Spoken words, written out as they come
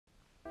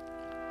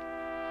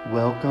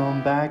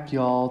Welcome back,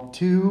 y'all,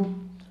 to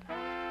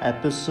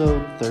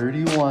episode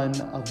 31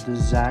 of the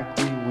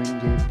Zachary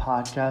Wingate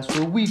podcast,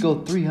 where we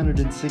go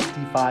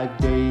 365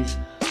 days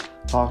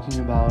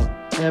talking about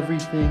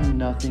everything.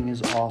 Nothing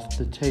is off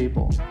the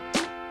table.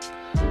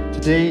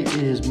 Today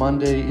is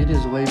Monday, it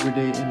is Labor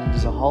Day, and it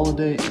is a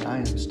holiday, and I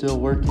am still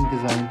working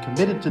because I am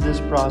committed to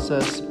this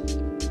process.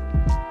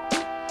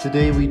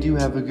 Today we do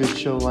have a good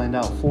show lined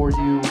out for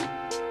you.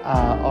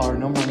 Our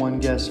number one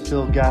guest,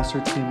 Phil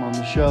Gassert, came on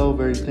the show.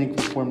 Very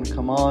thankful for him to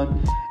come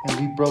on. And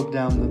we broke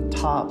down the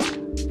top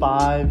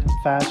 5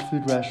 fast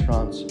food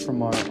restaurants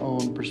from our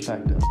own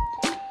perspective.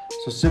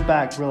 So sit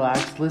back,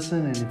 relax,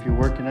 listen, and if you're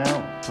working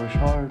out, push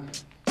hard.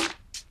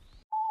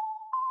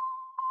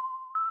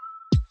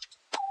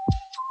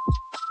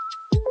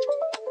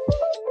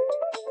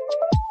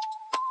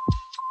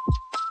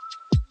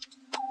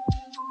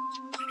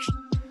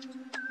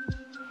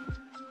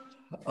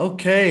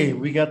 Okay,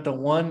 we got the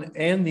one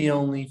and the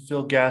only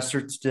Phil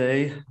Gassert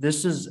today.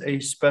 This is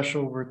a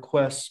special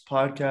request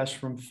podcast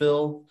from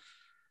Phil.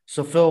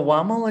 So, Phil, well,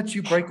 I'm going to let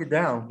you break it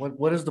down.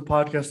 What is the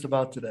podcast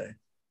about today?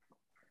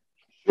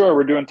 Sure,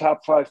 we're doing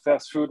top 5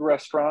 fast food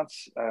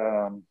restaurants.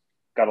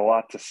 Got a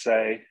lot to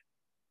say.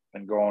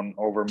 Been going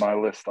over my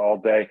list all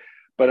day.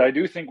 But I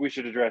do think we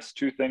should address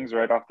 2 things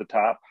right off the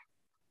top,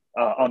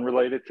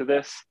 unrelated to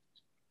this.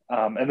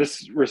 And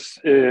this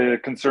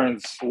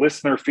concerns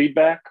listener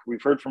feedback.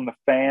 We've heard from the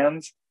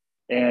fans,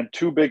 and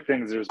 2 big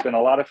things. There's been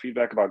a lot of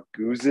feedback about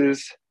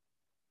Goose's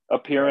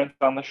appearance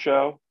on the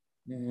show.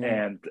 Mm-hmm.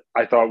 And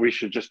I thought we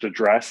should just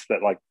address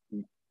that, like,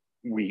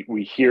 we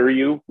hear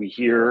you,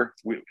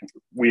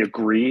 we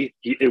agree.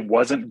 It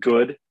wasn't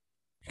good.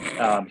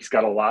 He's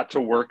got a lot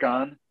to work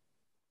on,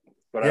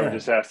 but I would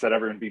just ask that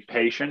everyone be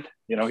patient.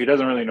 You know, he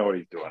doesn't really know what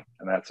he's doing,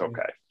 and that's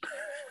okay.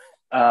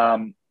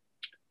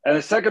 And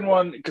the second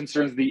one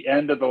concerns the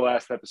end of the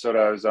last episode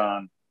I was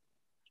on.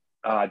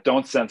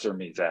 Don't censor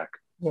me, Zach.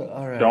 Well,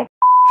 all right. Don't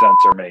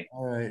censor me.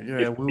 All right.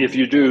 If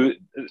you do,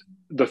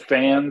 the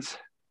fans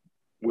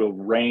will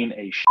rain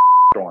a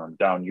storm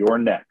down your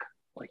neck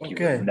like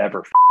you've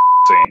never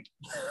seen.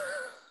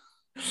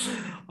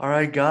 All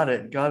right, got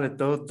it.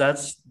 Though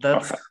that's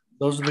okay.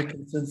 Those are the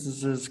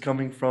consensuses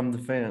coming from the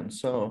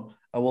fans. So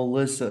I will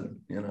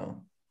listen. You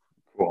know.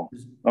 Cool.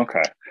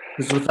 Okay.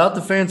 Because without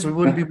the fans, we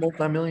wouldn't be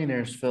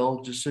multimillionaires,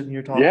 Phil. Just sitting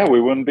here talking. Yeah,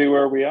 we wouldn't be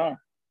where we are.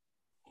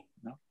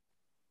 No.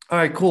 All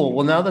right, cool.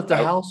 Well, now that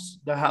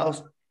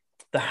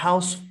the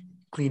house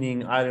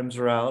cleaning items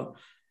are out,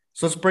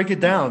 so let's break it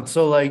down.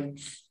 So, like,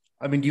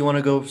 I mean, do you want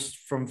to go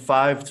from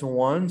 5 to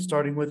 1,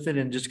 starting with it,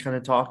 and just kind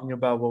of talking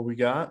about what we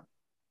got?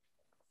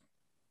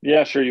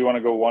 Yeah, sure. You want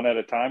to go one at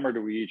a time, or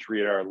do we each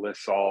read our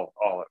lists all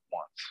at once?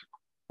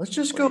 Let's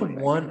just go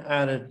one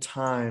at a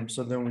time,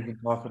 so then we can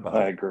talk about it.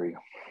 I agree.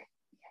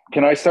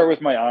 Can I start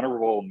with my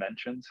honorable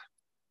mentions?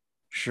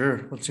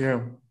 Sure. Let's hear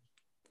them.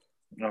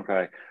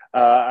 Okay.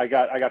 I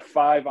got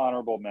 5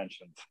 honorable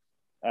mentions.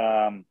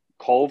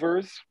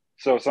 Culver's.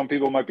 So some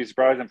people might be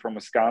surprised I'm from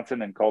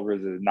Wisconsin, and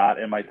Culver's is not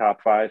in my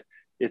top 5.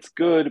 It's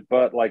good,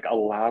 but like a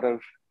lot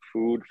of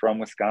food from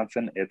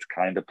Wisconsin, it's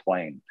kind of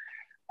plain.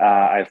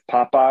 I have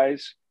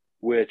Popeyes,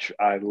 which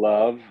I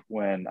love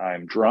when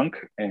I'm drunk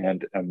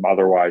and am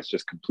otherwise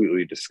just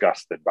completely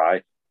disgusted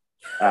by.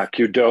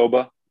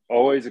 Qdoba,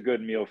 always a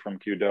good meal from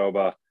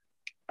Qdoba.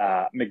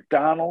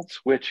 McDonald's,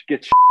 which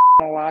gets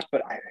a lot,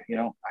 but I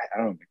don't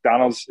know.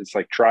 McDonald's, it's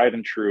like tried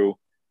and true.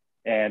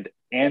 And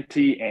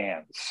Auntie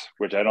Anne's,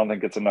 which I don't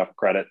think gets enough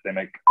credit. They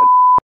make a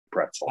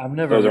pretzel.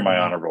 Those are my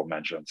honorable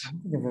mentions.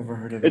 I've never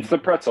heard of it. It's the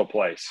pretzel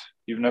place.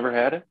 You've never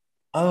had it?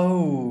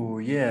 Oh,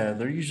 yeah.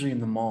 They're usually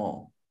in the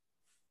mall.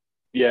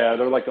 Yeah,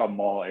 they're like a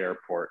mall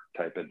airport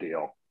type of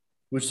deal.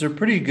 Which they're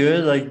pretty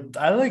good. Like,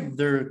 I like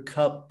their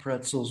cup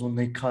pretzels when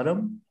they cut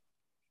them.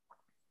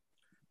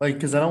 Like,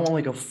 because I don't want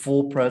like a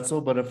full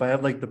pretzel, but if I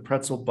have like the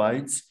pretzel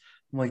bites,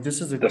 I'm like, this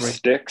is a great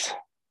sticks.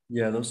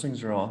 Yeah, those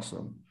things are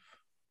awesome.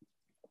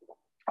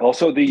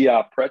 Also,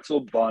 the pretzel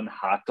bun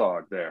hot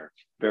dog there,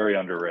 very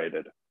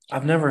underrated.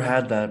 I've never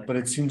had that, but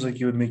it seems like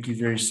it would make you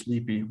very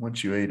sleepy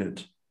once you ate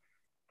it.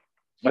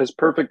 It's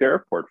perfect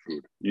airport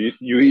food.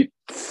 You eat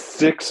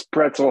 6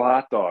 pretzel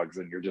hot dogs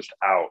and you're just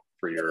out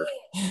for your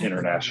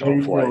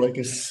international flight. Like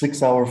a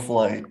 6-hour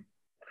flight.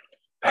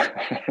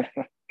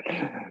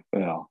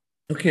 Yeah.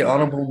 Okay,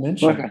 honorable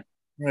mention. Okay.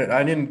 Right,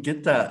 I didn't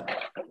get that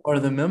or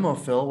the memo,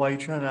 Phil. Why are you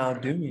trying to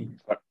outdo me?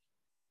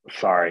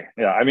 Sorry.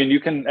 Yeah, I mean, you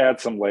can add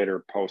some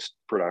later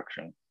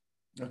post-production.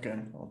 Okay,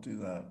 I'll do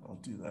that.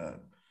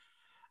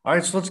 All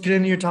right, so let's get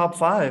into your top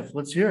 5.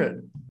 Let's hear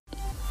it.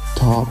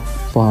 Top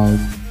 5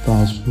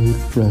 fast food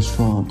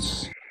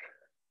restaurants.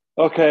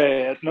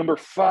 Okay, at number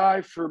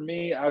 5 for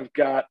me, I've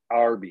got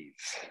Arby's.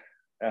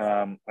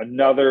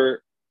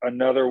 Another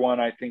one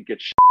I think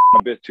gets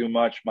a bit too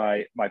much.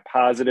 My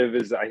positive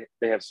is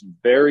they have some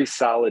very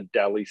solid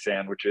deli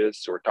sandwiches.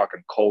 So we're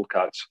talking cold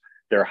cuts.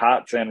 Their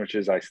hot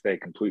sandwiches I stay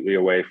completely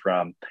away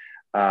from.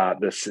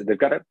 They've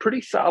got a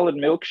pretty solid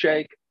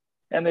milkshake,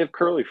 and they have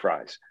curly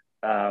fries.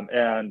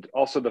 And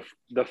also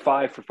the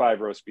 5 for $5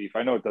 roast beef.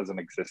 I know it doesn't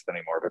exist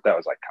anymore, but that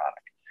was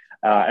iconic.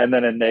 And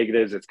then in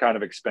negatives, it's kind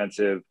of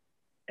expensive,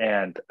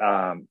 and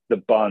the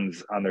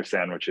buns on their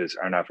sandwiches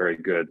are not very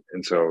good,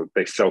 and so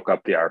they soak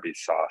up the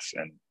Arby's sauce,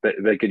 and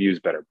they could use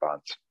better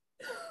buns.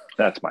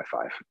 That's my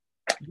five.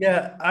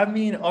 Yeah, I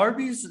mean,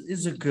 Arby's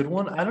is a good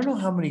one. I don't know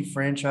how many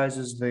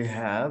franchises they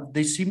have.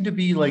 They seem to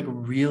be like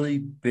really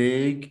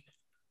big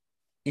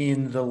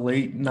in the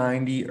late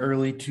 90s,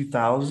 early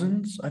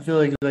 2000s. I feel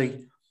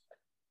like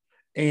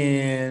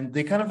and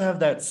they kind of have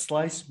that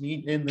sliced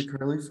meat in the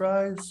curly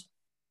fries,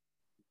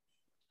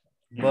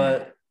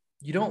 but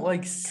you don't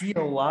like see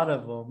a lot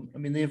of them. I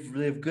mean, they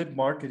have good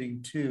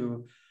marketing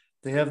too.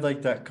 They have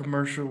like that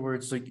commercial where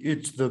it's like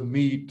it's the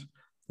meat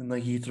and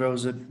like he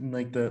throws it and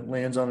like that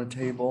lands on a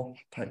table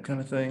type kind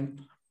of thing.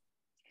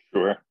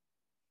 Sure.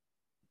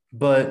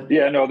 But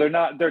Yeah, no, they're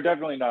not. They're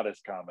definitely not as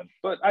common.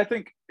 But I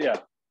think, yeah,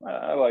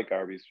 I like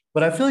Arby's.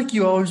 but I feel like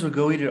you always would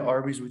go eat at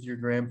Arby's with your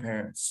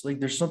grandparents. Like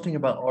there's something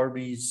about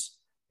Arby's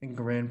and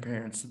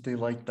grandparents that they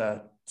like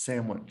that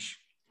sandwich.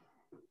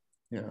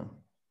 Yeah.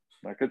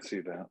 I could see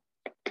that.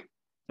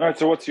 All right,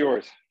 so what's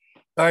yours?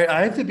 All right,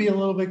 I have to be a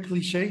little bit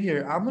cliche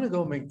here. I'm gonna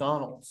go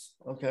McDonald's.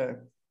 Okay.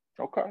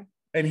 Okay.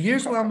 And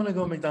here's Okay. why I'm gonna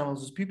go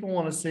McDonald's is people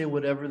want to say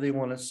whatever they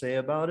want to say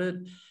about it,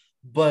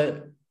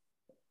 but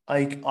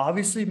like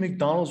obviously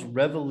McDonald's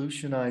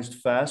revolutionized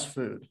fast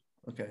food.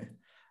 Okay.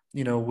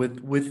 You know,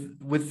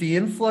 with the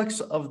influx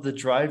of the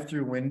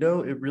drive-through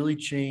window, it really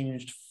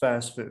changed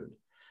fast food.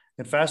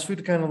 And fast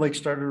food kind of like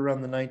started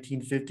around the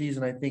 1950s,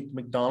 and I think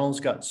McDonald's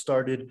got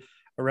started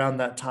around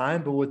that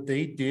time. But what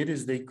they did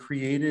is they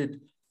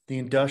created the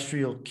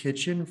industrial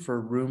kitchen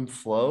for room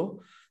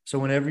flow. So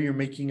whenever you're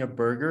making a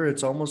burger,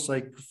 it's almost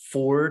like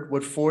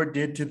what Ford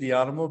did to the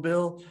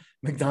automobile,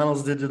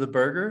 McDonald's did to the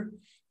burger.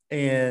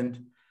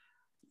 And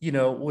you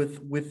know,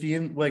 with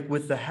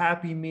the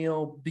Happy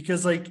Meal,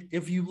 because like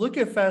if you look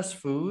at fast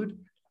food,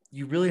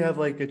 you really have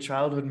like a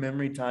childhood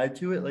memory tied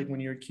to it. Like when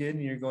you're a kid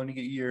and you're going to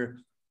get your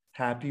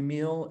Happy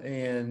Meal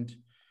and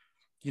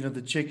you know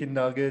the chicken For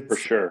nuggets,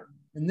 sure.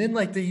 and then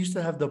like they used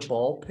to have the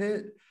ball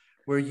pit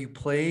where you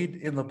played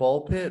in the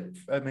ball pit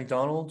at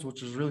McDonald's,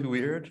 which is really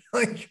weird.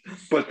 Like,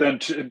 But then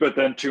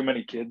too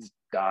many kids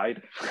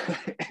died.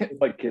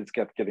 Like kids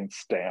kept getting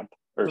stamped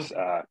or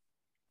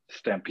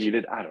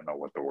stampeded. I don't know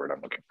what the word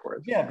I'm looking for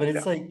is. yeah, but Yeah,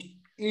 it's like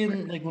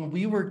in like when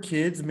we were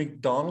kids,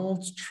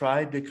 McDonald's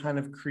tried to kind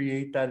of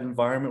create that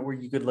environment where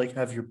you could like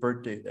have your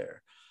birthday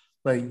there.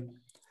 Like mm.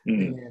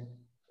 and,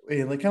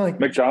 and like kind of like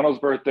McDonald's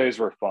birthdays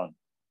were fun.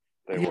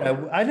 They were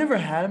yeah, I never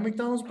had a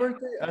McDonald's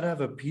birthday. I'd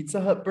have a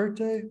Pizza Hut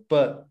birthday,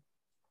 but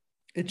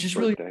it just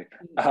really birthday.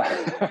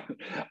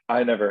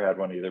 I never had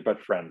one either,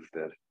 but friends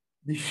did.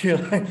 you feel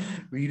like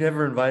were you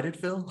never invited,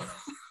 Phil?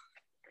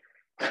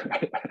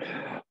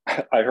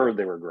 I heard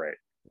they were great.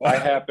 I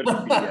happened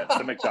to be at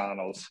the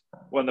McDonald's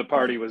when the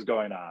party was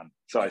going on,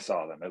 so I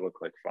saw them. It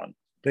looked like fun.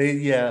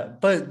 Yeah,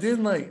 but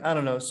then like I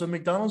don't know. So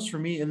McDonald's for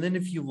me, and then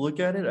if you look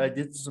at it, I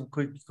did some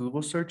quick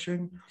Google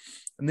searching,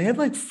 and they have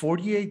like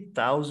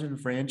 48,000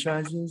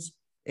 franchises,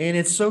 and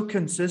it's so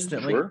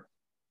consistent. Like Sure.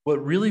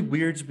 what really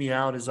weirds me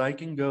out is you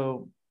can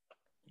go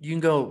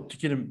to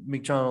get a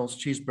McDonald's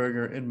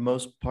cheeseburger in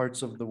most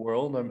parts of the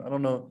world. I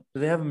don't know.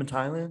 Do they have them in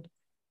Thailand?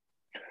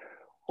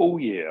 Oh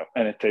yeah,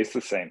 and it tastes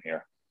the same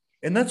here.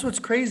 And that's what's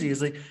crazy is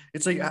like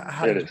it's like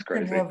how It you is can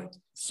crazy. have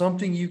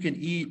something you can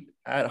eat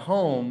at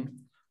home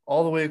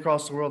all the way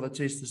across the world that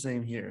tastes the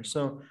same here.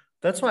 So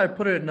that's why I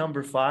put it at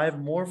number five,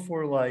 more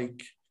for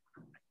like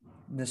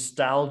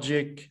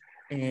nostalgic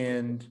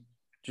and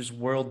just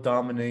world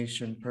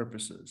domination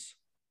purposes.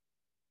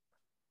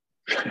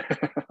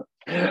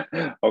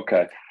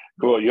 Okay,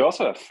 cool. You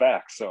also have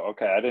facts, so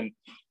okay. I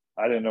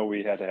didn't know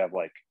we had to have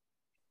like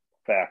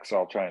facts.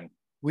 I'll try and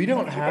We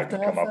don't see if I have to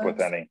can have come up with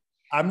facts. any.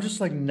 I'm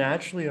just like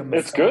naturally I'm a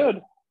It's fact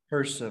good.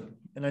 person.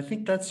 And I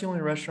think that's the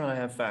only restaurant I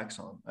have facts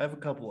on. I have a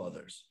couple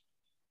others.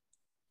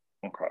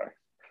 Okay.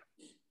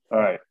 All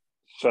right.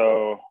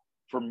 So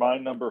for my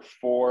number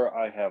four,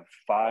 I have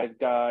Five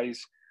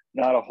Guys.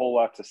 Not a whole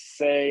lot to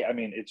say. I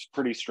mean, it's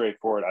pretty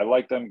straightforward. I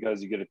like them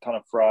because you get a ton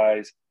of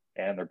fries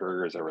and their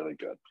burgers are really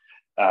good.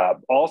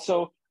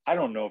 Also, I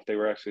don't know if they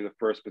were actually the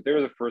first, but they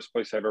were the first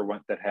place I ever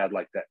went that had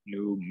like that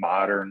new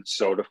modern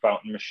soda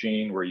fountain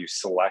machine where you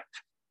select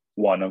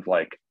one of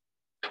like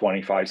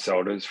 25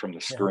 sodas from the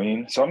Yeah.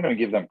 screen. So I'm going to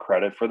give them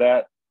credit for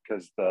that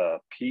because the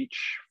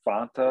peach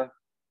Fanta,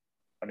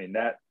 I mean,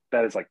 that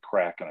is like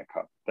crack in a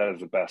cup. That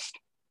is the best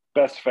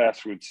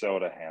fast food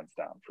soda, hands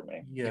down for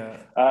me. Yeah.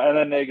 And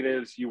then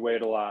negatives, you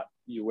wait a lot.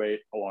 You wait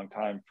a long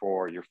time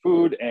for your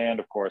food, and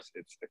of course,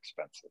 it's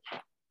expensive.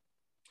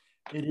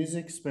 It is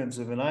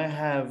expensive. And I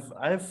have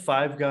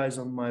Five Guys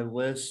on my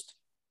list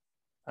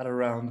at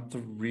around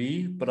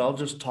three, but I'll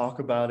just talk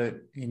about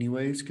it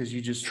anyways, because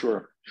you just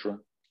Sure,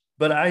 sure.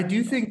 but I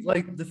do think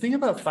like the thing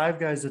about Five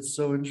Guys that's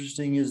so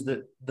interesting is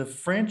that the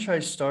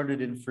franchise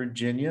started in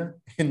Virginia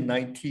in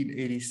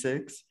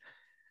 1986.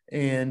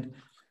 And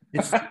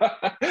it's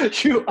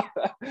you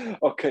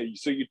okay?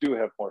 So you do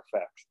have more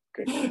facts.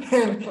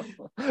 and,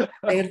 Okay.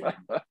 and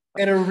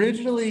And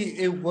originally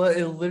it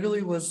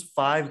literally was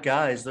Five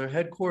Guys. Their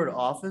headquarters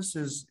office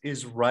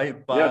is right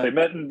Yeah, by. they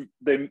met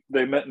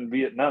in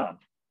Vietnam,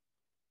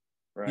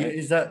 Yeah, right?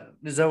 is that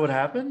what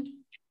happened?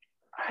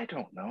 I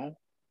don't know.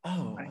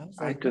 Oh, I, I was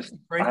I like, that's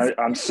just crazy.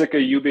 I'm sick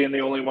of you being the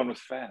only one with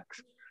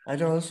facts. I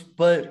know,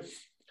 but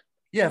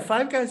yeah,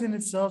 Five Guys in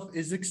itself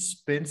is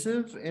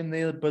expensive, and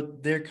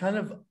they're kind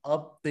of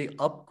up. They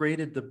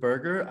upgraded the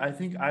burger. I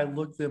think I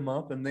looked them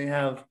up, and they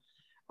have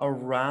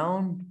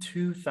around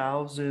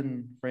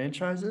 2,000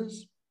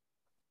 franchises.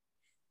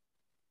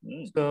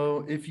 Mm.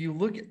 So if you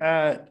look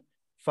at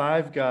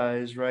Five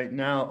Guys right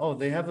now, oh,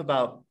 they have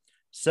about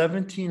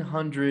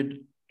 1,700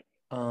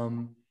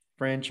 um,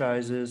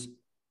 franchises,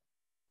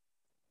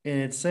 and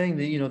it's saying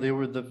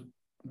that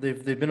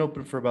they've been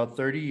open for about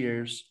 30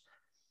 years.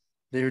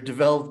 They're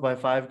developed by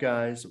Five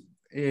Guys,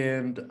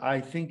 and I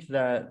think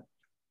that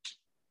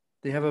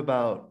they have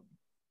about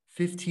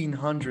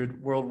 1,500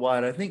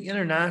 worldwide. I think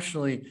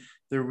internationally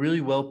they're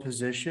really well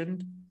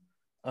positioned,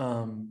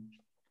 um,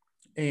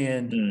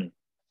 and Mm.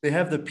 they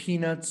have the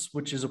peanuts,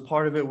 which is a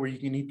part of it where you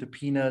can eat the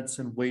peanuts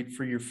and wait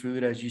for your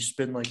food as you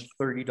spend like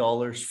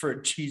 $30 for a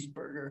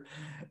cheeseburger.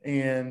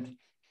 And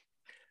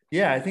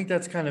yeah, I think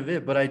that's kind of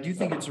it. But I do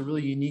think it's a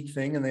really unique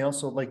thing. And they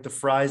also like the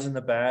fries in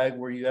the bag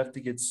where you have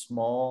to get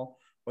small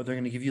or they're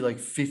going to give you like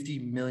 50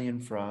 million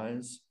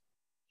fries.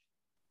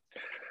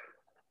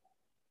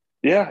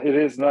 Yeah, it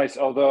is nice.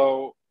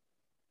 Although,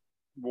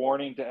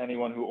 warning to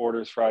anyone who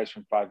orders fries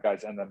from Five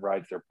Guys and then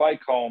rides their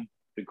bike home,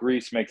 the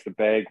grease makes the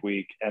bag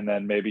weak, and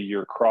then maybe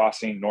you're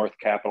crossing North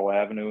Capitol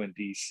Avenue in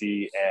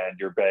DC, and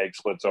your bag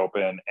splits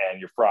open, and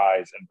your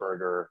fries and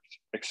burger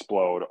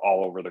explode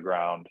all over the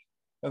ground.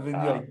 I mean,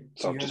 like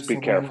So you have just be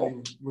somebody careful.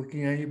 like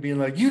looking at you being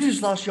like, you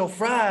just lost your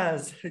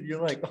fries. And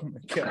you're like, oh my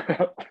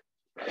God.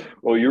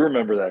 Well, you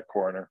remember that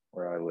corner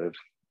where I lived.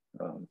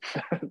 Um,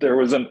 there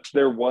was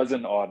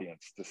an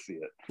audience to see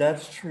it.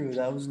 That's true.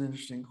 That was an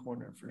interesting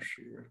corner for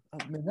sure. Oh,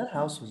 man, that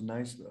house was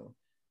nice though.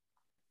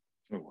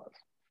 It was.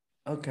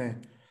 Okay.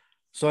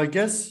 So I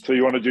guess So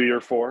you want to do your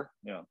four?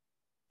 Yeah.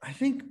 I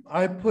think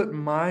I put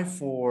my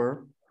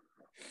four.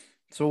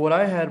 So what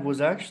I had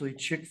was actually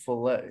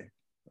Chick-fil-A.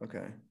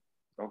 Okay.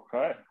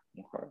 Okay.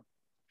 Okay.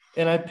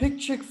 And I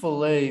picked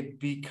Chick-fil-A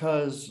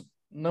because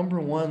number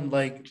one,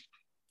 like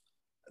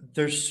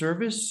their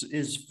service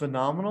is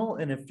phenomenal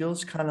and it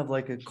feels kind of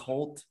like a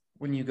cult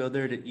when you go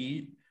there to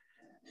eat.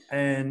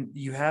 And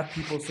you have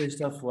people say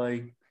stuff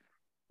like,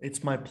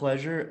 it's my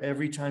pleasure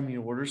every time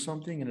you order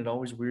something, and it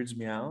always weirds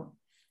me out.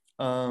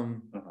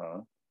 Um,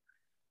 Uh-huh.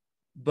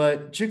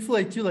 but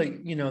Chick-fil-A too,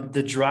 like,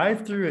 the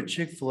drive-through at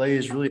Chick-fil-A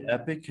is really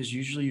epic because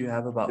usually you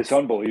have It's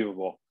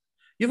unbelievable.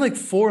 you have like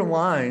four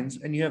lines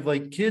and you have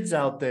like kids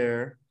out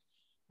there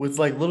with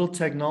like little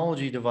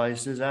technology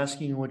devices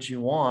asking you what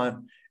you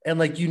want. And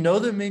like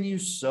the menu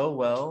so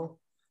well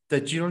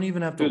that you don't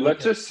even have to Dude, look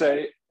let's at. just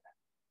say,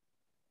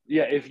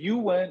 yeah,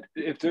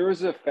 if there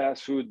was a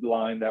fast food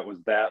line that was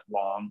that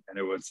long and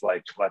it was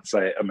like, let's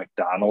say a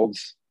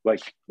McDonald's,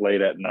 like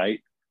late at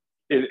night,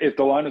 if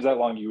the line was that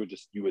long, you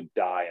would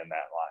die in that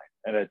line.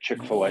 And at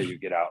Chick-fil-A, you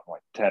get out in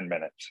like 10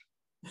 minutes.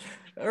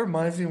 That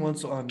reminds me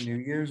once on New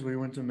Year's, we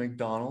went to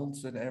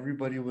McDonald's and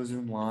everybody was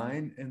in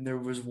line, and there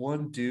was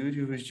one dude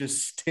who was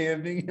just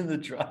standing in the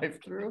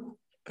drive-through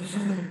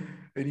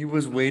and he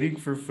was waiting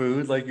for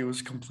food like it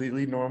was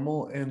completely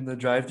normal. And the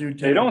drive-through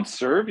They attendant, don't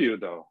serve you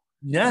though.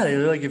 yeah,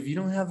 they're like, if you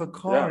don't have a Yeah.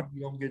 card,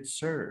 you don't get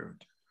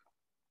served.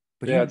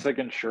 But Yeah, he, it's like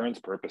insurance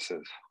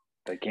purposes.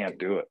 They can't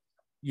do it.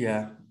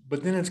 yeah,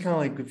 but then it's kind of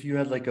like if you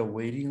had like a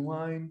waiting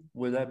line,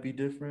 would that be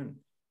different?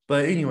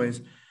 But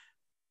anyways,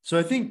 so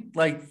I think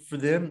like for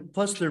them,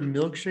 plus their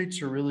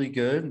milkshakes are really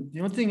good. The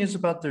only thing is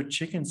about their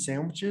chicken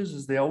sandwiches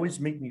is they always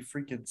make me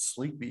freaking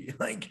sleepy.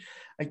 Like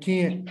I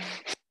can't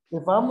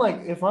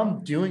if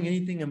I'm doing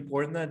anything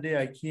important that day,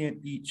 I can't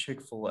eat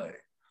Chick-fil-A.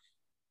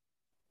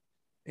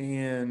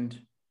 And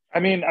I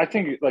mean, I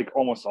think like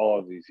almost all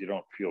of these, you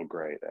don't feel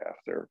great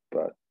after,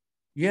 but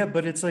yeah,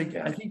 but it's like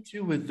I yeah. think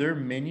too with their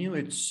menu,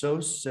 it's so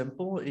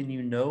simple and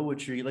you know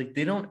what you're like.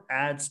 They don't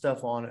add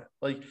stuff on it.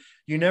 Like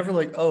you're never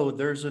like, oh,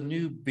 there's a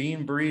new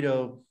bean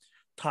burrito,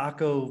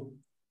 taco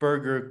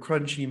burger,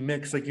 crunchy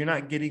mix. Like you're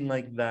not getting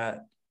like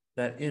that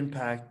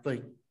impact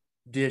like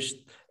dish.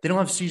 They don't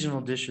have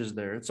seasonal dishes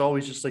there. It's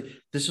always just like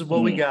this is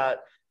what we Mm. got,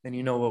 and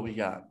you know what we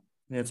got.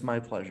 And it's my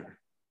pleasure.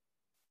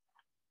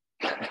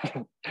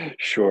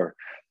 Sure.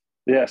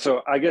 Yeah,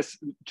 so I guess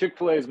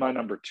Chick-fil-A is my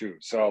number two,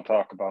 so I'll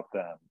talk about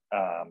them.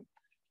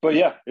 But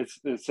yeah, it's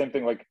the same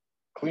thing, like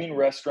clean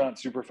restaurant,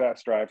 super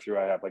fast drive-through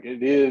I have. Like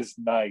it is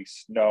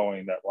nice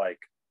knowing that like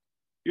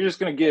you're just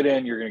gonna get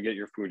in, you're gonna get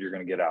your food, you're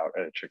gonna get out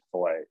at a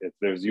Chick-fil-A.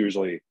 There's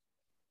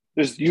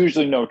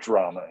usually no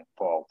drama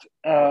involved.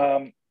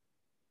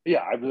 Yeah,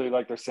 I really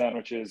like their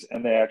sandwiches,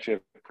 and they actually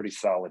have pretty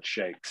solid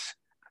shakes.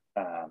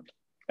 Um,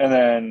 and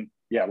then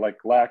yeah, like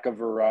lack of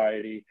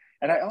variety,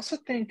 and I also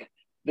think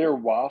their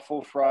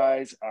waffle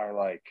fries are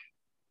like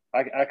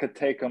I could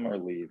take them or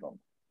leave them.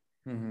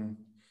 Mm-hmm.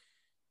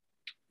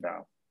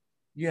 No.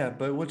 Yeah,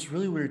 but what's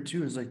really weird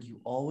too is like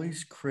you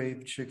always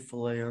crave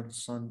Chick-fil-A on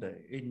Sunday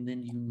and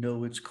then you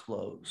know it's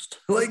closed.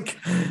 Like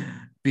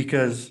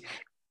because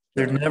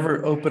they're Right.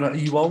 never open.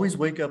 You always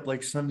wake up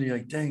like Sunday,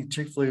 like, dang,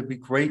 Chick-fil-A would be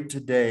great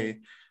today.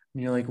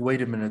 And you're like,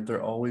 wait a minute,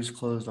 they're always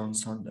closed on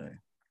Sunday.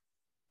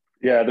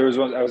 Yeah, there was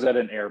one. I was at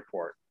an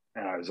airport,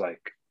 and I was like,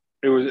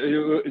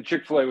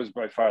 Chick Fil A was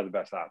by far the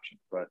best option,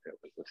 but it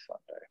was a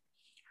Sunday.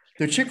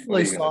 Their What are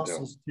Chick-fil-A you gonna do?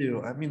 sauces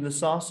too. I mean, the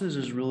sauces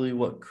is really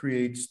what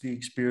creates the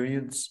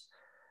experience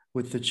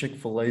with the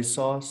Chick-fil-A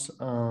sauce.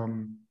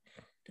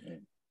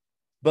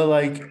 But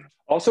like,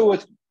 Also,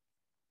 with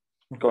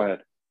go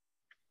ahead.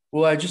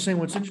 well, I just saying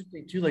what's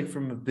interesting too, like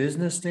from a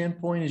business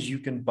standpoint, is you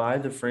can buy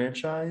the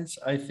franchise,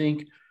 I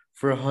think,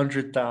 for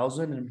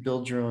 100,000 and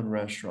build your own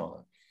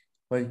restaurant.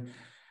 Like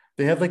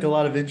they have like a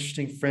lot of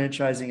interesting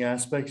franchising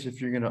aspects if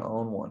you're gonna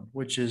own one,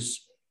 which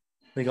is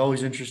like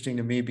always interesting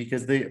to me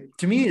because they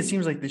to me it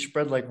seems like they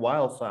spread like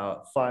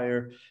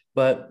wildfire.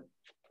 But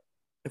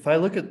if I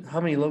look at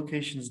how many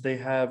locations they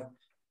have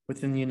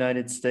within the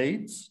United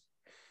States,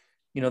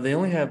 they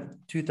only have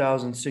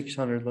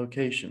 2,600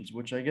 locations,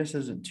 which I guess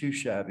isn't too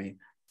shabby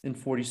in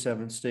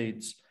 47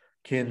 states,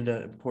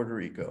 Canada, and Puerto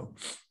Rico.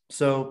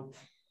 So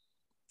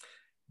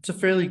it's a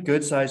fairly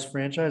good sized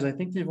franchise. I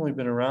think they've only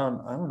been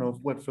around, I don't know,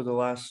 what, for the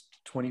last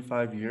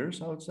 25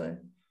 years, I would say.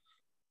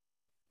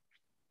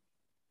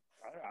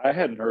 I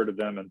hadn't heard of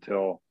them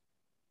until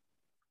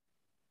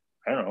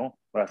I don't know,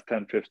 last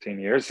 10, 15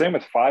 years. Same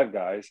with Five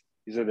Guys.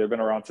 You said they've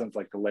been around since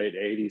like the late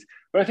 80s.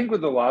 But I think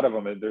with a lot of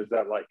them, there's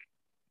that like,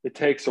 it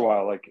takes a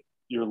while. Like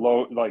your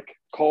low, like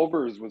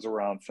Culver's was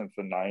around since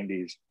the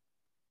 90s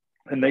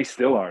and they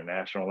still aren't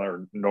national.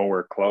 They're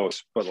nowhere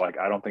close. But like,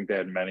 I don't think they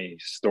had many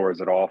stores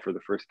at all for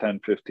the first 10,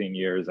 15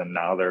 years. And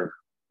now they're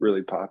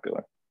really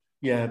popular.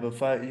 Yeah, but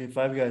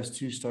Five Guys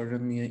too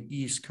started on the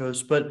East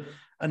Coast. But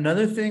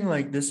another thing,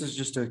 like this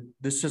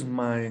is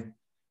my,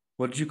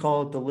 what did you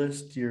call it? The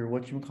list, your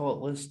what you call it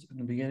list in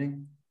the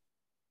beginning?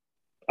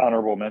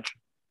 Honorable mention.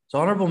 So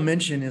honorable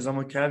mention is I'm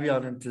gonna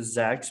caveat into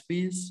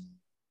Zaxby's.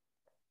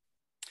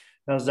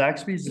 Now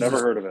Zaxby's is Never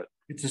heard of it.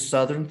 it's a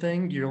southern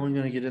thing. You're only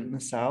gonna get it in the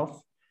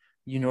South.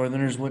 You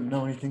Northerners wouldn't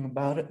know anything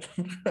about it.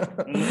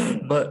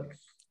 Mm, but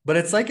but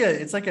it's like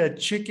a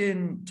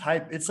chicken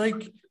type. It's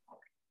like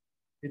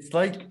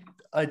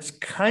it's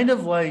kind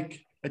of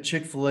like a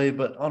Chick-fil-A,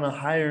 but on a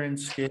higher end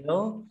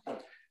scale.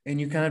 And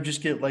you kind of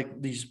just get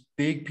like these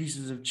big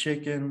pieces of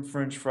chicken,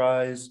 French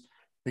fries,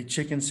 like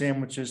chicken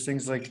sandwiches,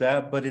 things like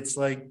that. But it's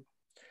like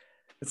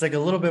a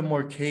little bit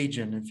more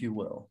Cajun, if you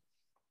will.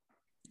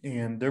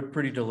 And they're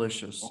pretty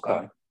delicious.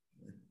 okay.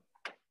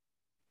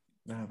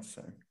 I have to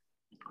say.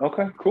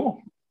 Okay,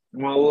 cool.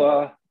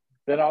 Well,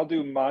 then I'll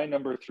do my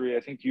number three. I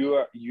think you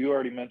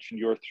already mentioned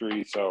your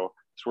three, so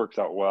this works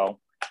out well.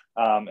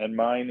 And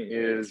mine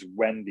is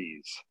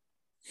Wendy's,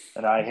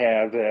 and I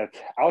have it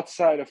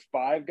outside of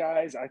Five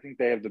Guys. I think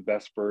they have the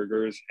best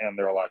burgers, and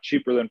they're a lot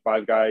cheaper than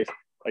Five Guys.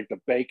 Like the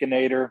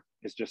Baconator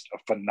is just a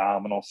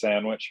phenomenal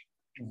sandwich.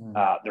 Mhm.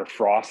 Their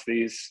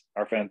Frosties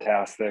are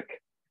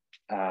fantastic.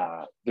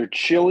 Their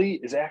chili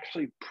is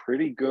actually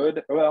pretty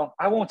good. Well,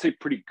 I won't say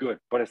pretty good,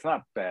 but it's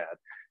not bad.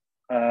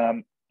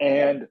 And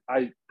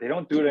they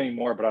don't do it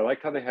anymore, but I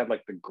like how they had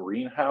like the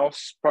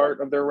greenhouse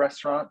part of their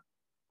restaurant.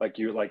 Like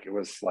it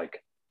was like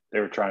they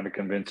were trying to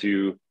convince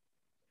you,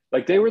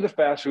 like they were the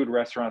fast food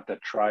restaurant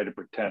that tried to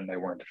pretend they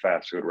weren't a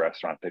fast food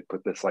restaurant. They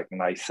put this like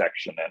nice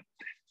section in.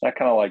 I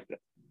kind of liked it.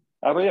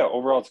 But yeah,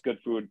 overall it's good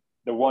food.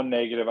 The one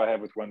negative I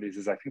have with Wendy's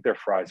is I think their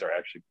fries are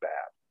actually bad.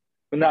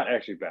 Well, not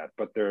actually bad,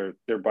 but they're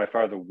by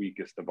far the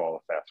weakest of all the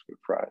fast food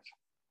fries.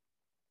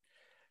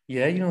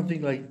 Yeah, you don't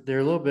think like they're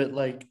a little bit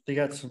like they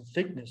got some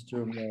thickness to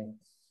them though.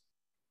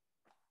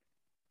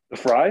 The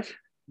fries,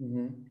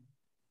 Hmm.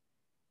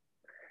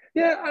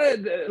 yeah,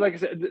 like I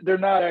said, they're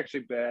not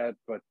actually bad,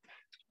 but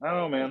I don't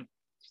know, man.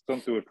 Just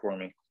don't do it for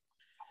me.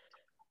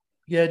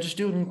 Yeah, just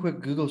doing a quick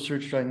Google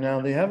search right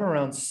now. They have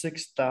around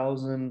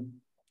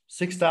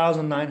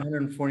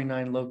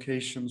 6,949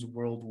 locations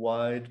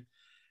worldwide.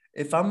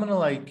 If I'm gonna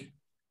like,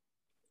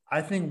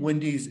 I think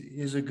Wendy's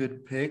is a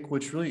good pick.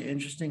 What's really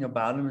interesting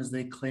about them is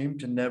they claim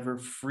to never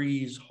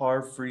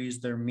hard freeze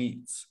their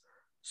meats.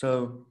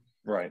 So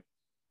Right.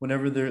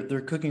 whenever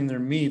they're cooking their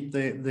meat,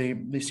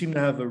 they seem to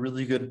have a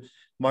really good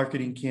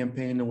marketing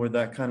campaign where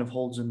that kind of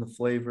holds in the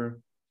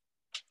flavor.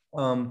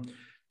 Um,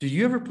 do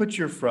you ever put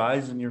your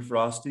fries in your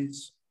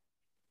frosties?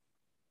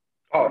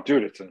 Oh,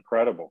 dude, it's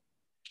incredible.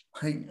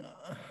 Like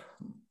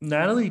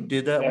Natalie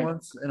did that And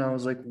once, and I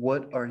was like,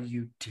 "What are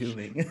you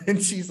doing?"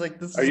 And she's like,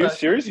 "This are is you how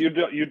serious? You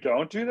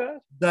don't do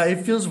that? that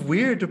it feels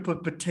weird to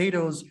put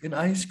potatoes in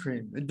ice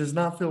cream. It does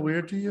not feel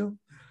weird to you."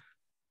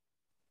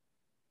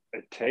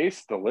 It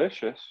tastes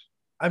delicious,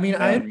 I mean,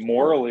 I and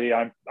morally,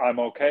 I'm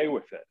okay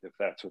with it if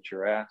that's what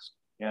you're asking.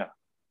 Yeah.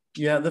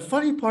 yeah. The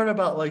funny part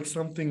about like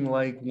something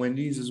like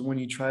Wendy's is when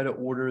you try to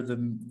order the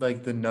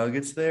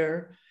nuggets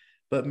there,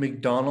 but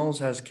McDonald's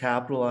has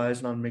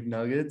capitalized on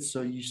McNuggets,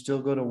 so you still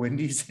go to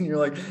Wendy's and you're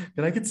like,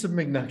 "Can I get some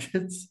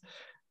McNuggets?"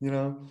 You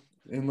know,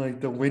 and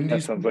like the That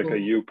Wendy's sounds like a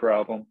people. you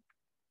problem.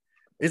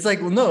 It's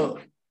like, well, no,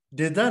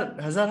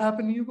 has that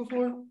happened to you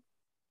before?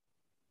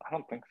 I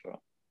don't think so.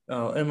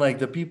 Oh, and like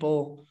the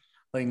people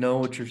like know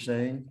what you're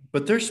saying,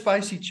 but their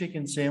spicy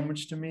chicken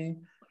sandwich to me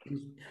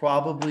is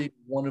probably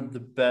one of the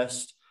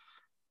best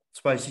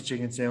spicy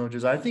chicken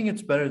sandwiches. I think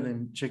it's better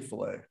than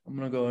Chick-fil-A. I'm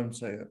gonna go ahead and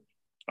say it.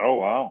 Oh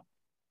wow.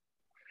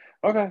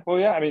 Okay. Well,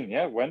 yeah. I mean,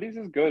 yeah. Wendy's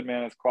is good,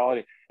 man. It's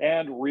quality.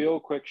 And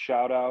real quick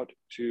shout out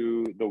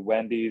to the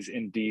Wendy's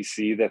in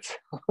DC that's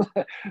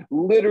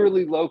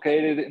literally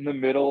located in the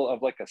middle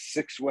of like a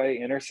six-way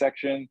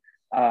intersection,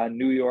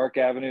 New York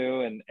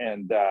Avenue,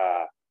 and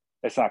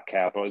it's not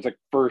Capitol. It's like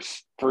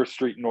First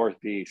Street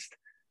Northeast,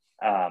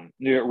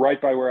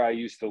 right by where I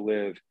used to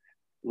live.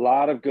 A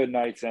lot of good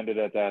nights ended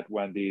at that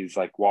Wendy's,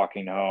 like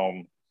walking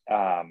home.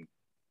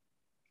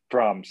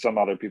 From some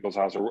other people's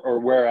house or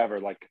wherever,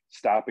 like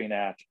stopping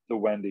at the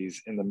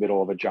Wendy's in the middle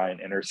of a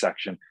giant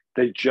intersection.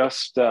 They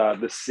just,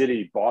 the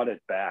city bought it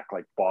back,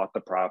 like bought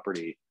the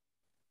property,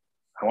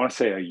 I want to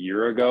say a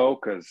year ago,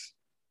 because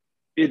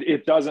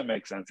it doesn't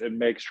make sense. It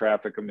makes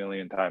traffic a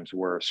million times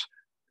worse.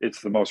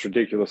 It's the most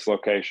ridiculous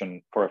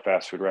location for a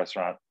fast food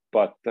restaurant.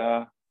 But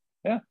yeah,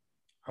 I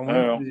I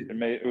wonder don't if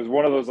know. It was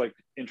one of those like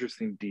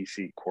interesting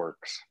DC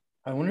quirks.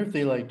 I wonder if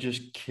they like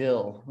just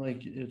kill,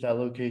 like if that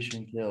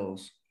location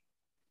kills.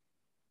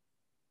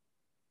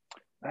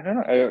 I don't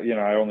know.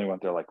 I only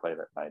went there like late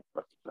at night,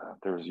 but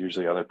there was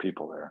usually other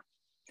people there.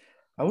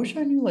 I wish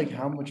I knew like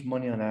how much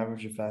money on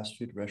average a fast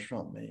food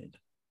restaurant made.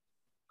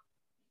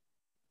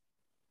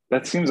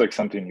 That seems like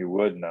something you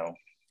would know.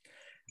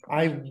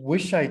 I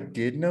wish I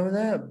did know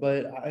that,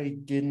 but I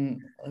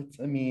didn't.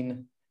 I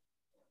mean,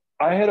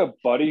 I had a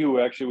buddy who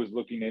actually was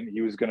looking in.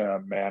 He was going to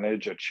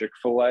manage a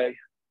Chick-fil-A,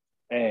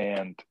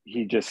 and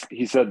he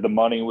said the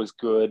money was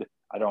good.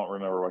 I don't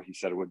remember what he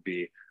said it would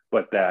be,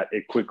 but that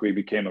it quickly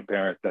became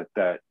apparent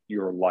that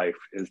your life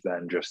is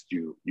then just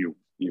you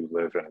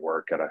live and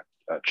work at a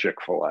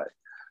Chick-fil-A,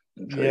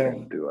 and so you yeah.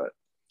 didn't do it.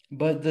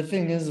 But the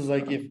thing is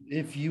like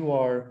if you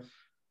are,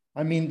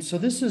 I mean, so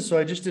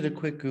I just did a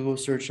quick Google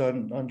search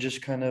on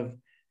just kind of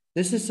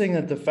this is saying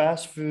that the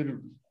fast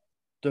food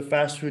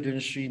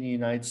industry in the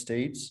United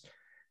States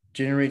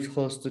generates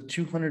close to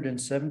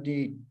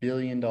 $278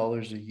 billion a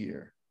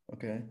year.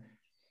 Okay.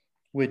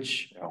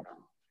 Which You know,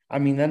 I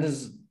mean that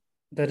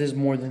is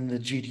more than the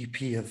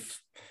GDP of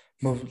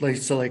most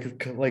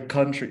like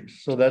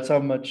countries. So that's how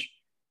much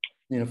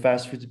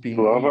fast food's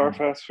being love our eaten.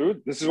 fast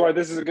food. This is why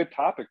this is a good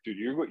topic, dude.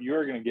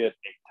 You're going to get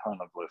a ton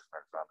of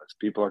listeners on this.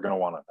 People are going to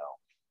want to know.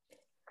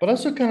 But I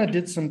also kind of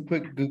did some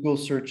quick Google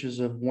searches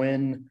of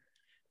when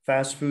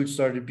fast food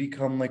started to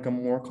become like a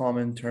more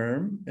common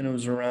term, and it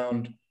was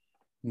around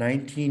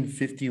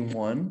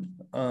 1951.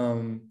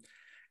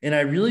 And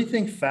I really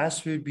think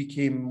fast food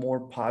became more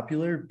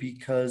popular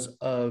because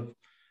of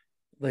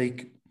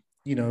like,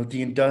 I don't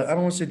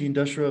want to say the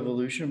Industrial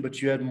Revolution,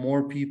 but you had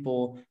more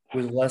people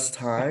with less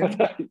time.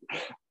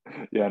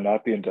 Yeah,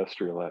 not the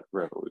Industrial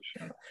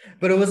Revolution.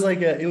 But it was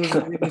like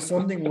it was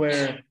something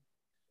where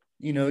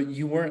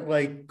you weren't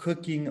like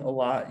cooking a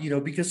lot,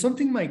 because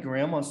something my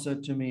grandma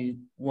said to me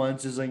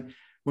once is like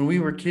when we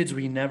were kids,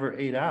 we never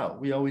ate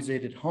out. We always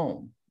ate at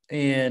home.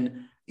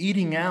 And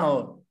eating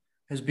out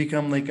has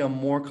become like a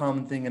more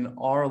common thing in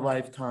our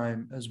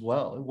lifetime as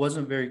well. It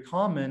wasn't very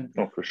common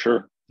Oh, for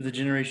sure. for the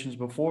generations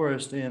before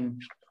us.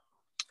 And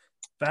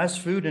fast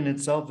food in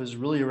itself is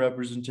really a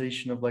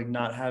representation of like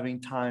not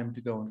having time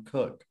to go and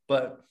cook.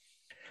 But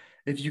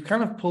if you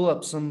kind of pull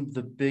up some of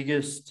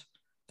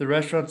the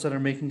restaurants that are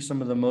making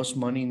some of the most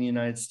money in the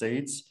United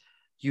States,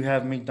 you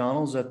have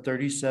McDonald's at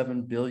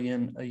 37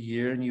 billion a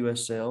year in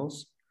US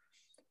sales.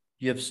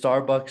 You have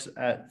Starbucks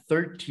at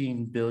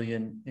 13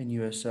 billion in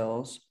US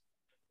sales,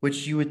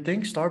 which you would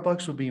think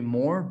Starbucks would be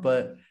more,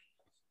 but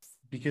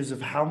because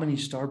of how many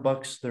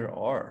Starbucks there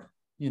are,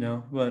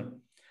 but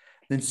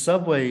then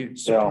Subway Yeah.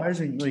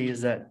 surprisingly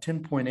is at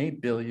 10.8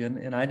 billion,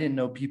 and I didn't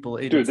know people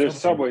ate at Dude, there's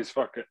Subway.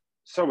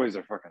 Subways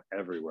are fucking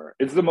everywhere.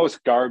 It's the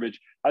most garbage.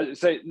 I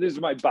say this is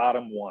my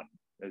bottom one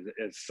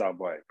is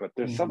Subway, but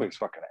there's Mhm. Subways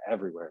fucking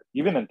everywhere.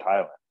 Even in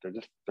Thailand,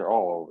 they're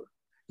all over.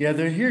 Yeah,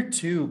 they're here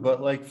too,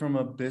 but like from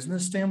a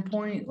business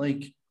standpoint,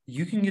 like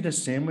you can get a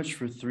sandwich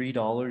for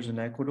 $3 in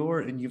Ecuador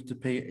and you have to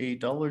pay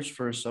 $8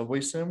 for a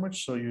Subway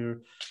sandwich.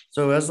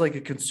 So as like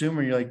a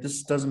consumer, you're like,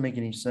 this doesn't make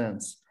any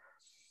sense.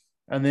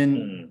 And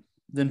Mm,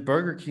 then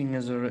Burger King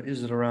is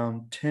at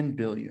around 10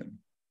 billion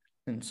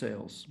in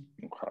sales.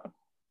 okay.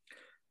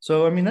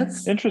 So I mean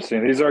that's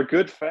Interesting. These are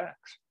good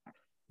facts.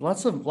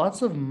 lots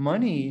of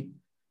money,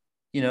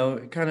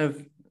 kind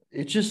of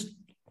it just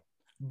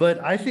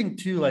but I think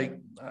too, like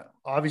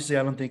obviously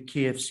I don't think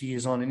KFC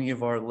is on any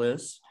of our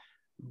lists,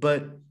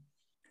 but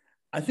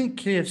I think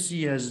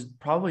KFC has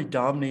probably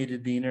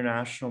dominated the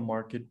international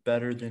market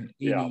better than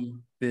Yeah. any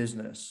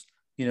business,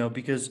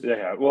 because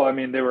Yeah. Well, I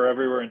mean, they were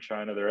everywhere in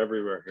China. They're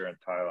everywhere here in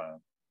Thailand.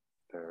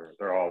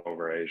 They're all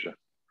over Asia.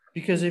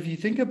 if you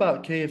think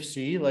about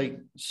KFC, like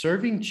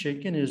serving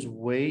chicken is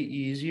way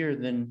easier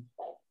than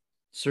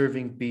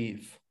serving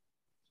beef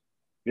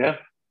Yeah.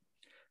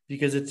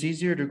 because it's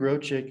easier to grow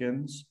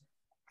chickens.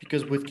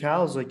 because with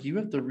cows, like you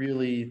have to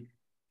really,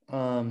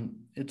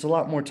 it's a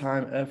lot more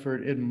time,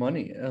 effort, and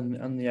money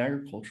on the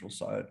agricultural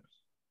side.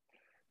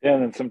 Yeah,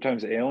 and then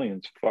sometimes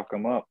aliens fuck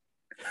them up.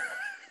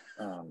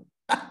 Um,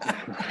 all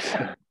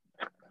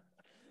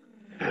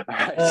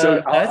right,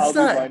 so I'll That's do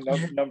my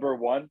not. number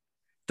one.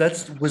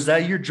 That's was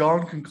that your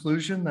drawn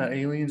conclusion that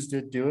aliens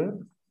did do it?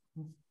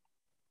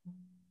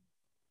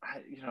 I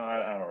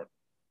don't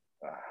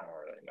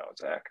really know,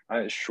 Zach.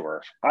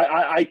 Sure.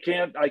 I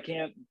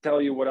can't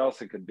tell you what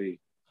else it could be,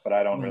 but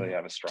I don't really Well,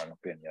 have a strong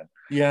opinion.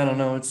 yeah, I don't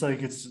know. It's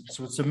like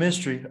it's a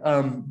mystery.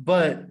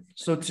 But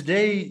so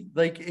today,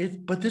 like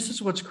it, but this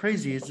is what's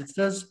crazy is it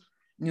says,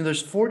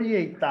 there's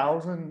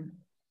 48,000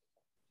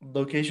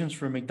 locations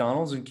for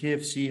McDonald's and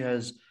KFC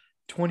has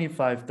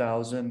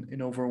 25,000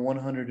 in over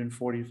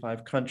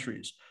 145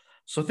 countries.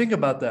 So think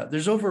about that.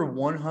 There's over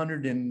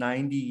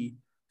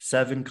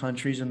 197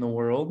 countries in the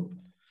world,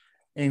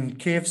 and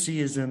KFC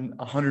is in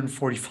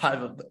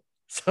 145 of them.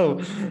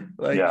 So,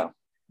 like, Yeah.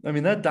 I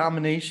mean, that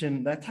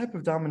domination, that type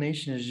of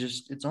domination is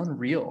just, it's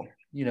unreal.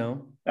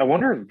 I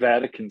wonder if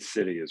Vatican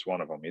City is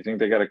one of them. You think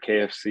they got a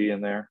KFC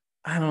in there?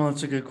 I don't know.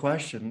 It's a good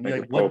question. Like a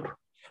Like, what? Pope?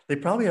 They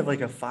probably have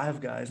like a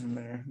Five Guys in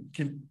there.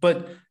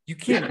 But you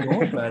can't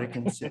go in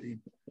Vatican City.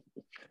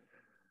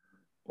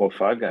 Well,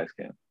 Five Guys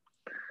can.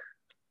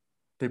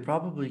 They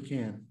probably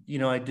can.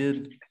 I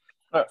did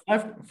Uh,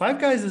 Five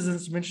Guys is in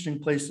some interesting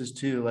places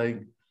too.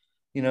 Like,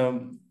 you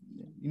know,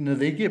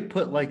 they get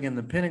put like in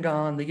the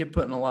Pentagon. They get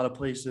put in a lot of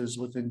places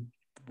within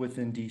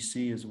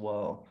DC as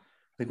well.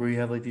 Like where you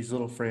have like these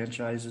little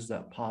franchises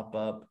that pop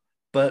up.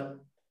 But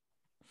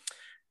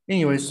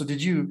anyway, so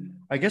did you?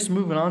 I guess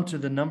moving on to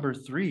the number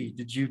three.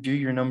 Did you do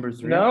your number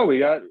three? no,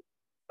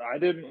 I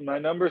didn't. My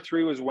number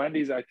three was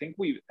Wendy's. I think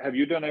have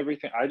you done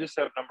everything? I just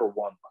have number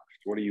one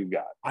left. What do you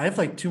got? I have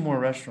like two more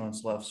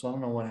restaurants left, so I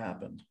don't know what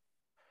happened.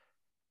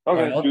 All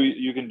right, Okay,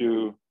 you can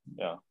do,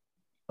 yeah.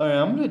 all right,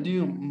 I'm gonna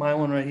do my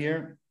one right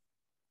here,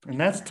 and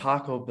that's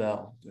Taco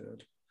Bell,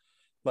 dude.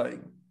 Like,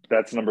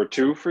 That's number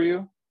two for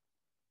you?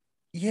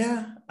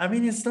 yeah, I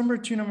mean it's number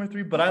two, number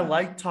three, but I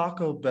like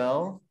Taco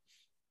Bell,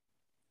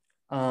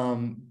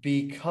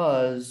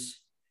 because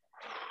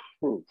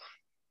Ooh,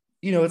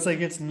 it's like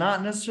it's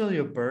not necessarily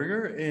a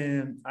burger,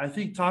 and I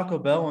think Taco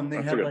Bell when they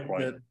that's a have good like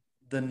point.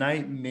 the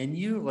night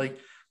menu, like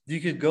you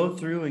could go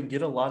through and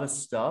get a lot of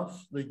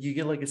stuff. Like you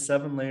get like a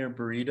 7-layer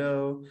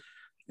burrito,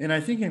 and I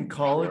think in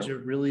college Sure.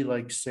 it really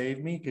like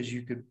saved me because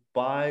you could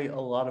buy a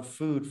lot of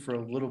food for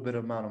a little bit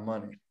amount of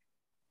money.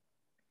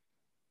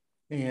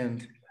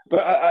 And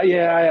But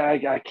yeah,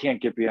 I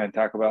can't get behind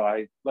Taco Bell.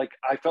 I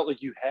felt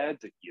like you had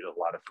to eat a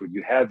lot of food.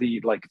 You had to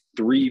eat like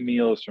three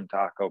meals from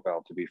Taco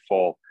Bell to be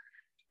full,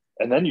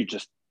 and then you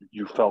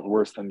felt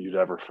worse than you'd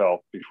ever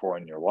felt before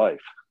in your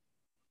life.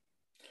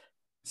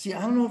 see,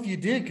 I don't know if you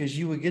did because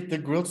you would get the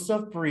grilled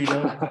stuffed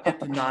burrito, you get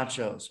the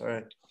nachos, all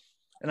right.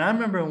 And I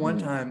remember one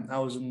Mm, time I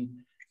was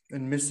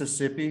in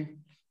Mississippi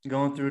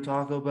going through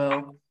Taco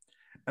Bell,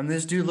 and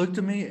this dude looked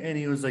at me and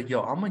he was like,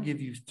 "Yo, I'm gonna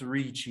give you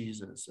three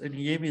cheeses," and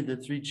he gave me the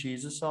three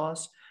cheeses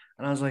sauce,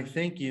 and I was like,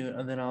 "Thank you,"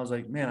 and then I was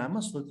like, "Man, I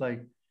must look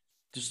like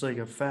just like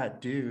a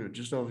fat dude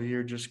just over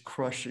here just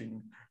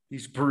crushing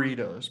these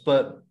burritos."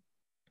 But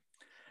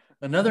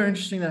another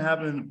interesting that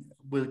happened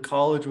with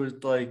college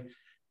with like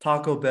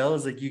Taco Bell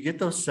is like you get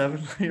those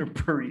 7-layer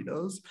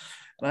burritos.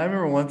 And I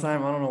remember one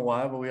time, I don't know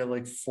why, but we had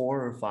like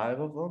 4 or 5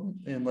 of them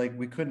and like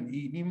we couldn't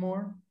eat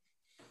anymore.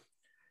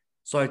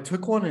 So I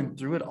took one and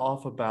threw it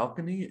off a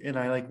balcony and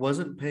I like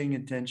wasn't paying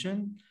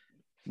attention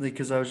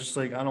because I was just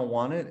like, I don't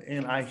want it.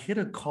 And I hit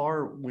a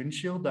car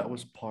windshield that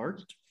was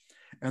parked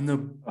and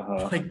the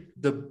uh-huh. like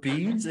the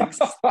beans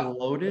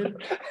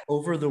exploded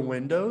over the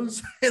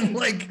windows and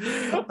like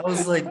I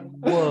was like,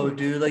 whoa,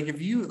 dude, like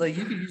if you like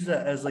you could use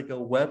that as like a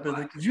weapon.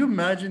 Like could you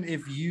imagine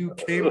if you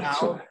came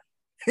out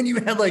and you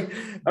had like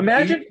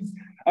imagine, beans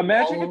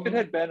imagine all if it over?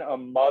 had been a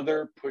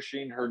mother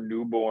pushing her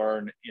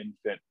newborn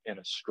infant in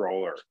a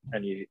stroller,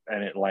 and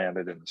it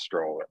landed in the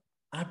stroller.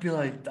 I'd be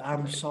like,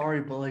 I'm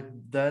sorry, but like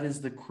that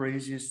is the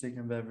craziest thing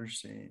I've ever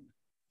seen.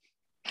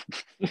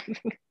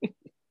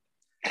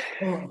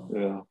 Oh,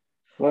 Yeah,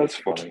 well, that's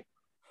funny.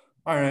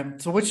 all right.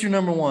 So what's your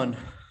number one?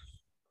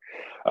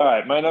 All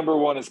right, my number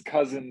one is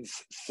Cousins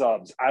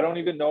subs. I don't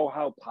even know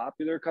how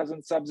popular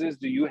Cousins subs is.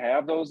 Do you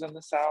have those in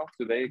the South?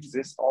 Do they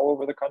exist all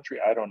over the country?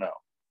 I don't know.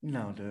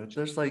 No, dude.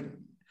 There's like,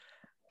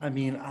 I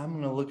mean, I'm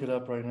gonna look it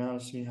up right now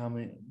to see how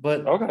many,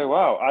 but Okay,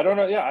 wow. I don't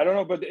know. Yeah, I don't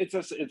know, but it's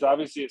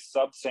obviously a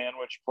sub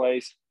sandwich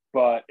place,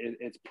 but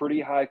it's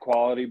pretty high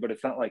quality. But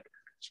it's not like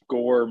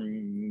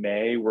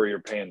gourmet where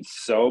you're paying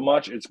so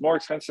much. It's more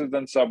expensive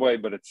than Subway,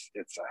 but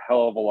it's a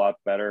hell of a lot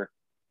better.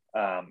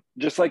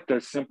 Just like the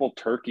simple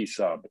turkey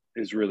sub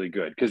is really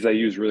good because they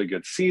use really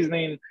good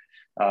seasoning.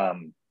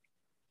 Um,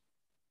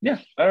 yeah,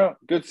 I don't know.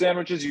 Good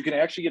sandwiches. You can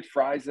actually get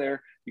fries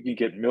there. You can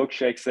get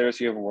milkshakes there,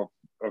 so you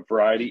have a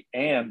variety.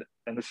 And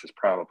this is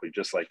probably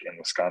just like in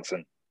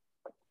Wisconsin,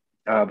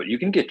 but you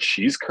can get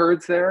cheese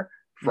curds there,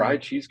 fried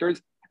Mhm. cheese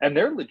curds, and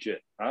they're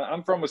legit.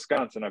 I'm from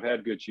Wisconsin. I've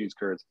had good cheese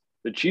curds.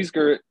 The cheese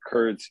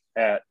curds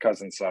at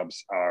Cousin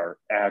Subs are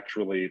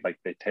actually like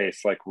they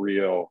taste like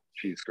real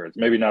cheese curds.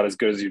 Maybe not as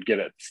good as you'd get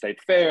at the state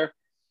fair,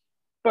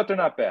 but they're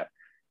not bad.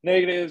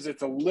 Negatives,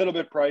 it's a little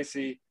bit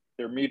pricey.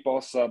 Their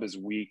meatball sub is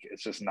weak.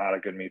 It's just not a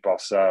good meatball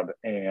sub.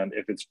 And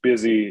if it's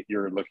busy,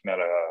 you're looking at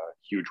a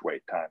huge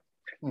wait time.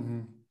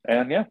 Mm-hmm.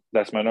 And yeah,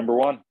 that's my number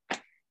one.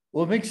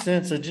 Well, it makes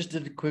sense. I just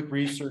did a quick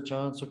research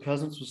on it. So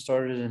Cousins was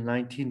started in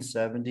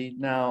 1970.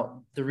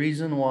 Now, the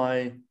reason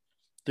why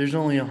there's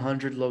only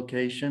 100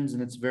 locations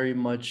and it's very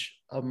much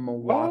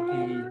What?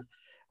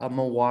 a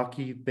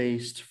Milwaukee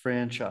based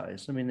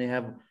franchise. I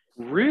mean,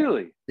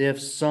 Really? they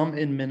have some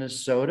in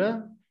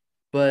Minnesota,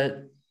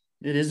 but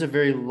it is a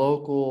very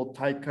local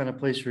type kind of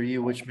place for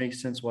you, which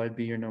makes sense why it'd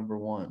be your number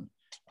one.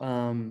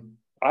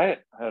 I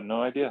had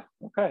no idea.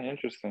 Okay,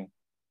 interesting.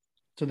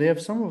 So they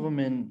have some of them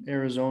in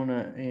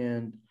Arizona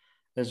and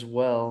as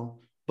well,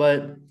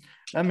 but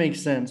that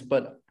makes sense.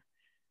 But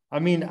I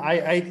mean,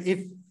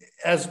 if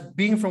as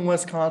being from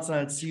Wisconsin,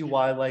 I'd see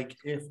why, like,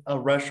 if a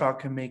restaurant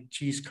can make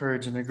cheese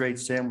curds and a great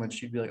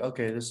sandwich, you'd be like,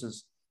 okay, this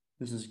is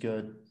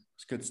good.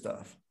 It's good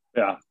stuff.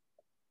 Yeah.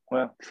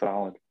 Well,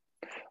 solid.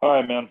 All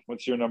right, man.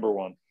 What's your number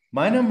one?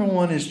 My number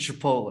one is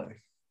Chipotle.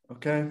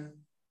 Okay.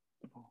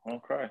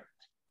 Okay.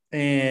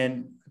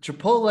 And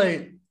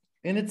Chipotle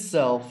in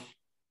itself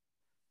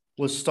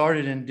was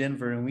started in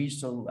Denver, and we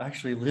used to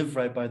actually live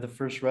right by the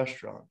first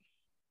restaurant.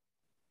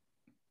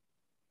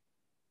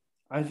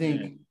 I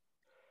think,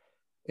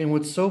 and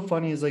what's so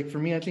funny is, like, for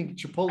me, I think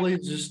Chipotle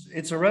is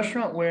it's a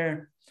restaurant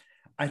where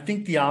I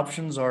think the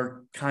options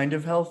are kind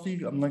of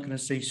healthy. I'm not going to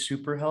say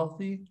super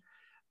healthy,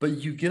 but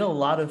you get a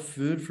lot of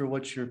food for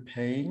what you're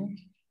paying,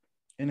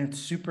 and it's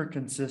super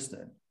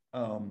consistent.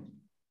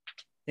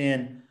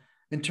 And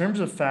in terms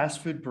of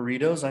fast food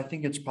burritos, I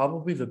think it's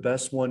probably the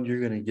best one you're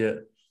going to get.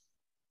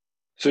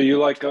 So you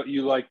like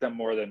them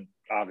more than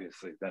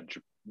obviously than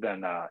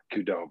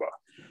Qdoba.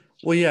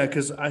 Well, yeah,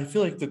 because I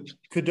feel like the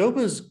Qdoba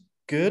is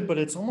good, but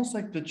it's almost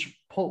like the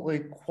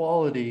Chipotle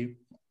quality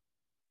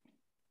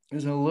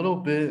is a little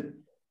bit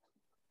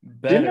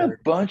Didn't a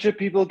better. bunch of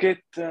people get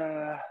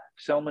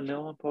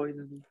salmonella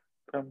poisoning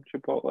from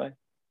Chipotle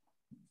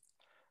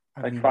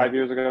I like mean, 5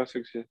 years ago,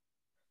 6 years?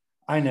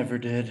 I never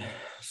did,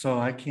 so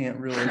I can't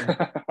really.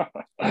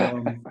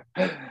 Um,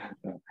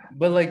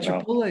 but like No.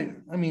 Chipotle,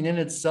 I mean, in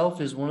itself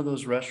is one of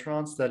those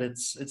restaurants that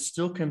it's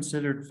still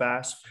considered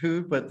fast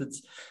food, but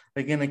it's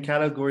again a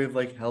category of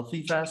like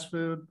healthy fast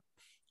food.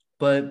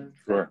 But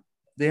Sure.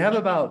 they have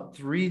about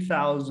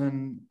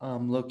 3,000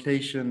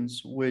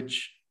 locations,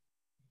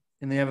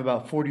 and they have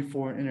about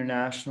 44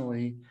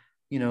 internationally.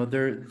 You know,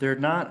 they're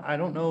not. I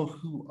don't know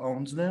who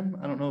owns them.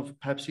 I don't know if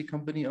Pepsi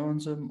Company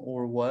owns them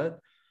or what.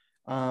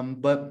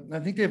 But I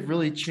think they've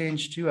really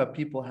changed too how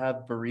people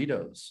have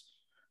burritos.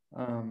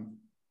 Um,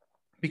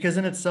 because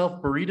in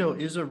itself, burrito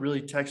is a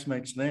really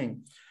Tex-Mex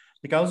thing.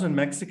 Like I was in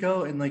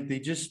Mexico and like they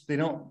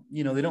don't,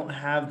 they don't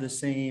have the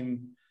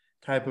same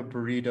type of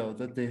burrito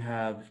that they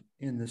have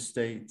in the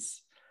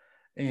States.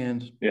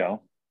 And Yeah.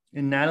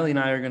 and Natalie and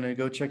I are gonna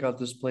go check out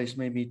this place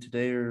maybe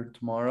today or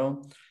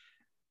tomorrow.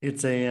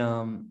 It's a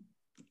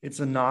it's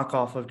a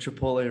knockoff of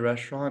Chipotle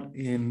restaurant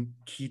in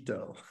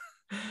Quito.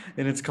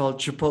 And it's called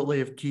Chipotle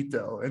of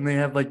Quito. And they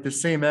have like the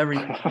same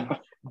everything,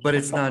 but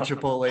it's not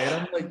Chipotle. And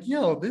I'm like,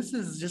 yo, this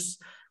is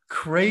just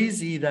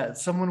crazy that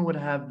someone would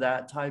have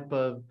that type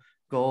of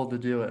goal to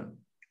do it.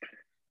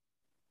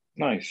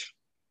 Nice.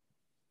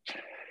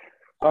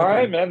 All Okay.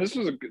 right, man. This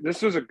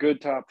was a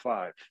good top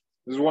five.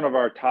 This is one of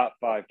our top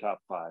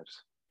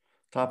fives.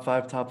 Top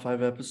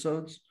five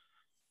episodes.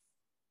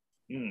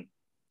 Mm.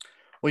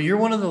 Well, you're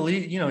one of the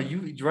lead,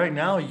 you right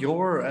now,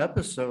 your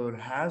episode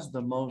has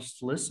the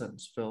most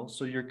listens, Phil.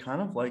 So you're kind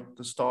of like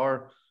the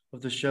star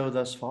of the show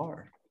thus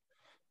far.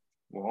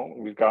 Well,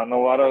 we've gotten a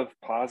lot of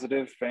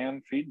positive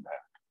fan feedback.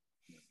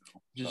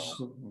 Just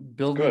So,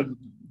 building good.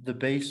 the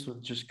base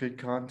with just good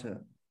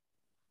content.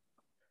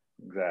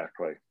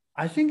 Exactly.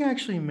 I think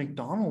actually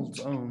McDonald's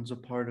owns a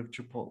part of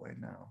Chipotle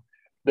now.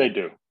 They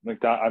do.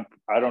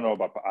 I don't know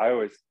about. I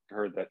always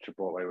heard that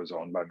Chipotle was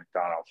owned by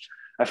McDonald's.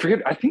 I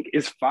forget. I think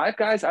is Five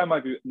Guys. I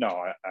might be. No,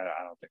 I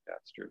don't think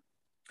that's true.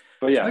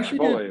 But So yeah, I actually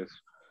did. Chipotle is.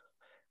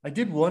 I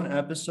did one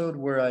episode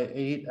where I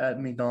ate at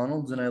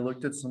McDonald's and I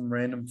looked at some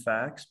random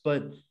facts,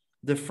 but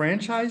the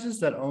franchises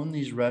that own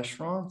these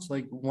restaurants,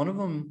 like one of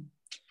them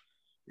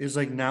is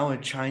like now a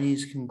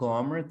Chinese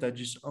conglomerate that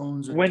just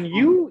owns a When ton.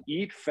 you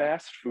eat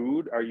fast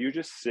food, are you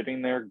just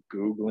sitting there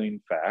Googling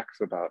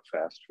facts about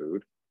fast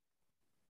food?